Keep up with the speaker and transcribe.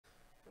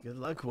Good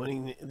luck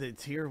winning the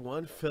Tier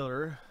 1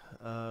 filler.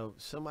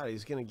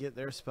 Somebody's going to get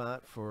their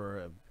spot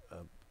for a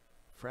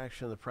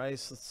fraction of the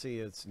price. Let's see,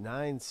 it's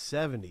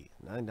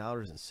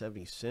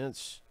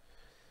 $9.70.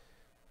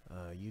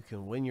 You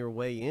can win your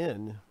way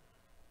in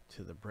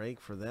to the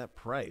break for that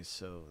price,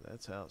 so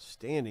that's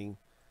outstanding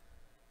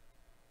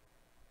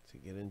to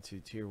get into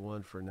Tier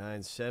 1 for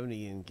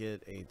 $9.70 and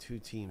get a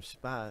two-team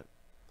spot.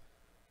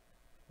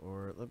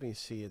 Or let me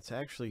see, it's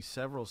actually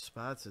several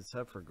spots that's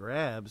up for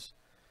grabs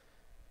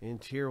in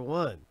Tier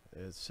 1.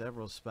 There's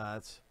several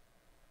spots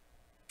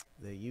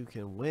that you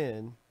can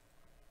win.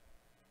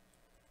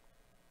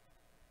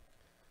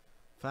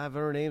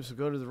 500 names will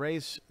go to the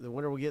race. The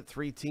winner will get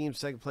 3 teams.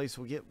 Second place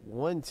will get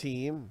 1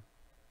 team.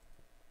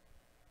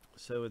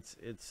 So it's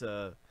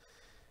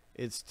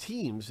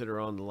teams that are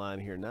on the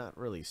line here, not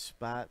really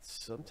spots.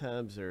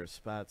 Sometimes there are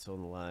spots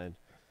on the line,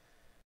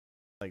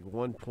 like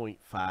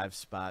 1.5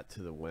 spot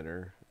to the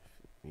winner,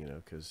 you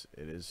know, because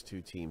it is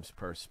 2 teams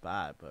per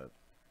spot. But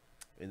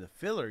in the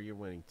filler, you're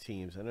winning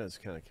teams. I know it's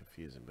kind of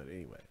confusing, but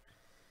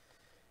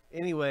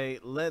anyway,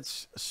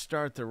 let's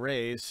start the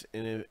race,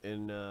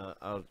 and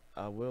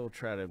I will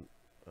try to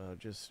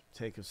just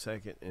take a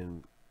second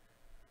and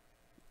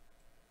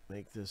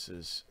make this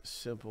as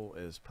simple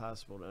as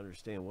possible to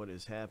understand what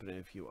is happening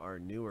if you are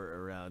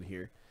newer around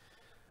here.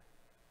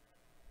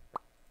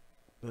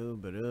 Boom,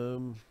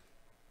 ba-dum.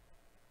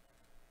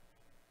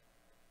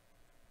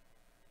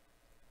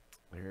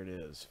 There it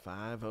is.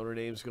 500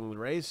 names going to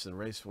the race, and the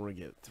race will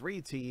get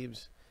 3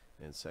 teams,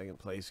 and second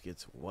place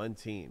gets 1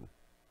 team.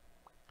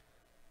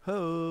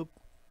 Hope.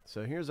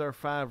 So here's our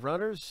 5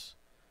 runners.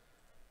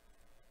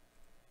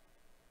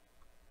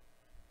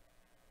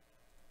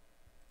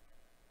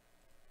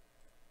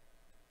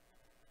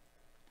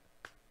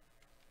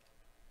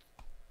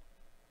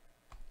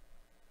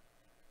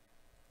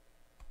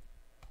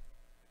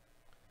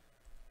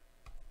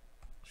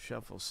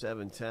 Shuffle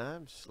 7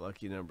 times.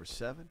 Lucky number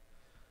 7.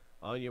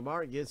 On your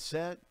mark, get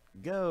set,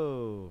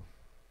 go.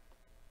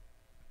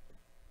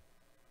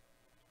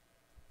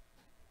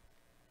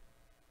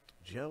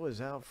 Joe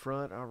is out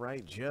front. All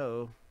right,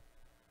 Joe.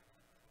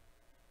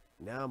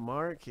 Now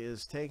Mark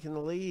is taking the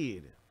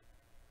lead.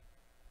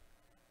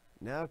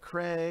 Now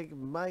Craig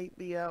might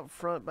be out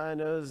front by a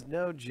nose.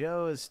 No,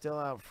 Joe is still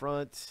out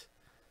front.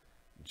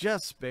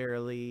 Just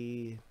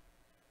barely.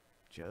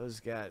 Joe's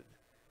got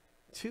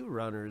 2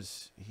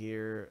 runners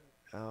here.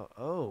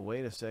 Oh,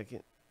 wait a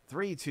second.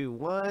 3, 2,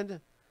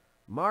 1.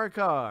 Mark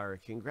R.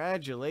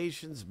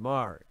 Congratulations,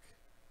 Mark.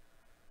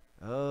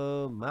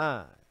 Oh,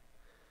 my.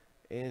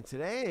 And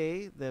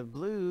today, the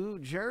blue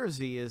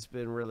jersey has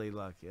been really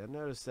lucky. I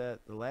noticed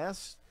that the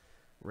last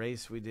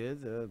race we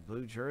did, the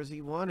blue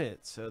jersey won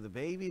it. So the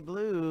baby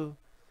blue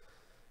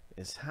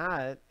is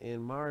hot.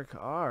 And Mark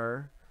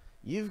R.,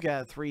 you've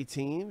got 3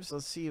 teams.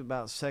 Let's see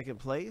about second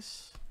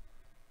place.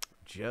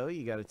 Joe,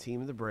 you got a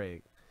team of the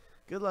break.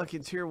 Good luck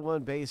in Tier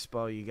 1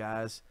 baseball, you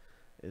guys,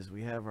 as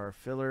we have our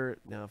filler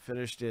now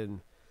finished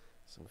in.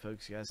 Some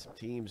folks got some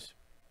teams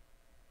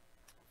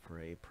for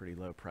a pretty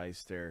low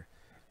price there.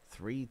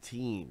 3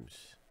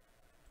 teams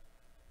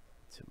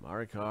to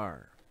Mark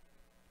R.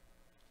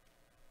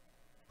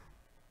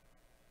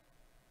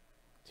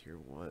 Tier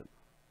 1.